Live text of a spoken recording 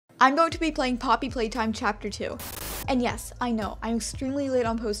I'm going to be playing Poppy Playtime Chapter 2. And yes, I know, I'm extremely late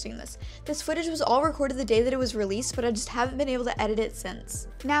on posting this. This footage was all recorded the day that it was released, but I just haven't been able to edit it since.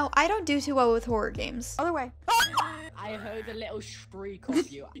 Now, I don't do too well with horror games. Other way. I heard a little shriek of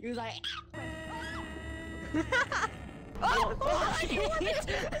you. He was like...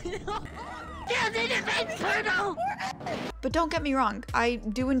 But don't get me wrong, I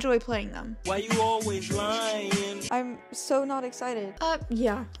do enjoy playing them. Why you always lying? I'm so not excited.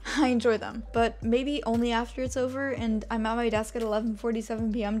 Yeah, I enjoy them, but maybe only after it's over and I'm at my desk at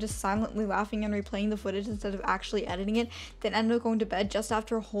 11:47 p.m. just silently laughing and replaying the footage instead of actually editing it, then end up going to bed just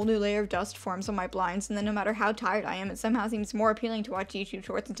after a whole new layer of dust forms on my blinds, and then no matter how tired I am, it somehow seems more appealing to watch YouTube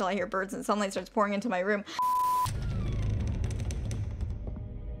shorts until I hear birds and sunlight starts pouring into my room.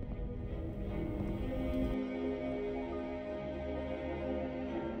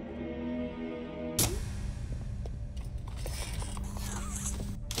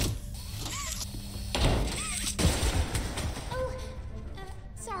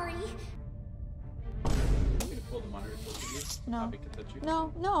 No.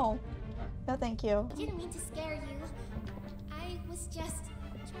 No, no. No, thank you. I didn't mean to scare you. I was just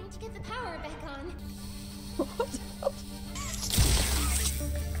trying to get the power back on. What? As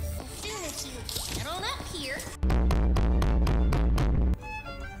soon as you get on up here.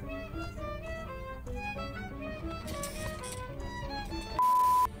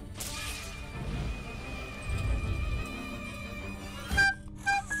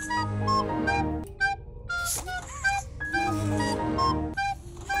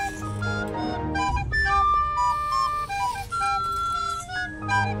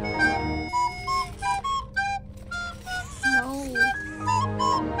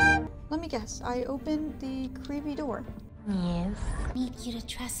 Let me guess, I opened the creepy door. Yes. Need you to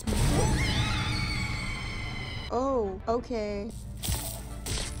trust me. Oh, okay.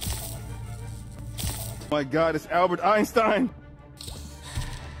 My God, it's Albert Einstein.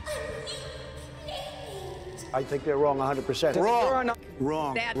 I think they're wrong 100%. Wrong.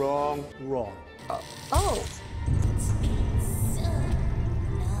 Wrong. Wrong. Wrong. Oh.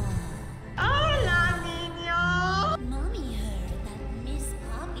 Mommy heard that Miss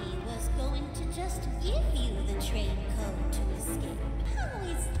Poppy was going to just give you the train code to escape. How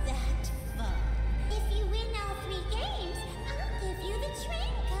is that fun? If you win all 3 games, I'll give you the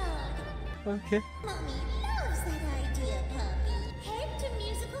train code. Okay. Mommy loves that idea, Poppy. Head to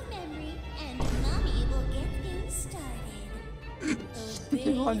musical memory, and Mommy will get things started.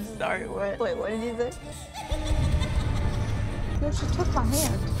 You want to start what? Wait, what did you say? No, she took my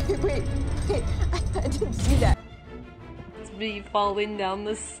hand. Wait. I didn't see that. It's me falling down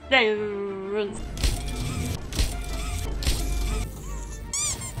the stairs.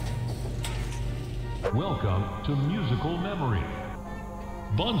 Welcome to musical memory.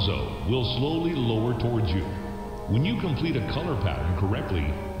 Bunzo will slowly lower towards you. When you complete a color pattern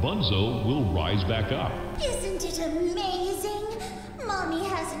correctly, Bunzo will rise back up. Isn't it amazing? Mommy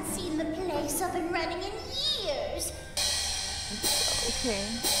hasn't seen the place up and running in years. Okay.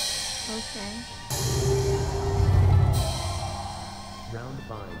 Okay. Round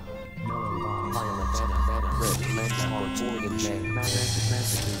 5. Yellow, violet, banana, red, red, heart, organ, J, magic,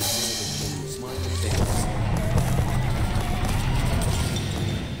 smiling face.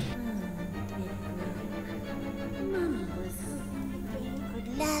 Mommy was hoping the game could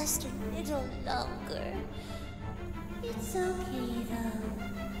last a little longer. It's okay though.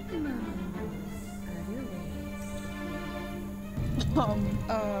 Mommy knows other ways.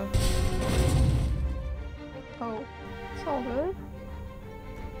 Oh, it's all good.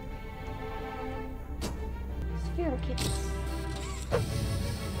 Sphere kids.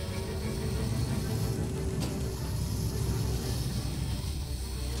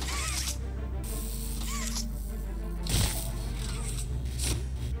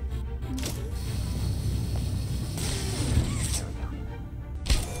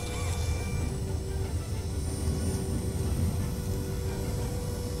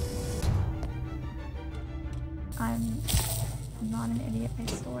 I'm not an idiot, I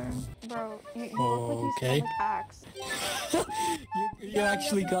swear. Bro, you look like you smell like axe. you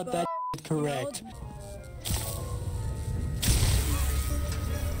actually got that correct.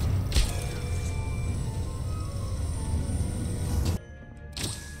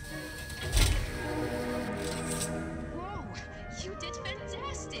 Whoa, you did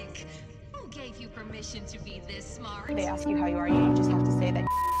fantastic. Who gave you permission to be this smart? They ask you how you are, you just have to say that.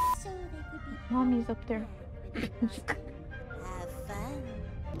 So they could be Mommy's up there. have fun.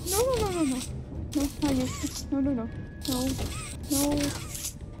 No. No, not you. No.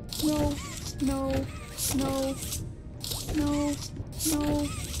 No. No.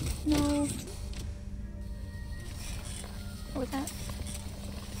 No. What was that?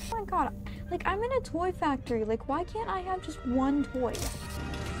 Oh my god. Like, I'm in a toy factory. Like, why can't I have just one toy?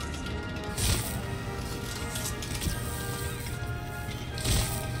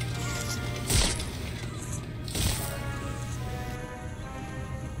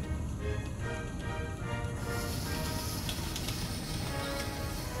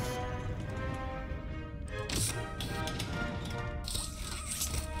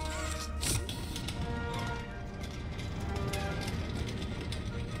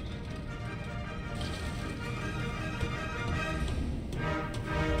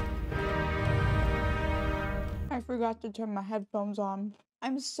 I forgot to turn my headphones on.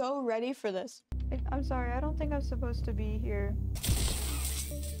 I'm so ready for this. I'm sorry, I don't think I'm supposed to be here.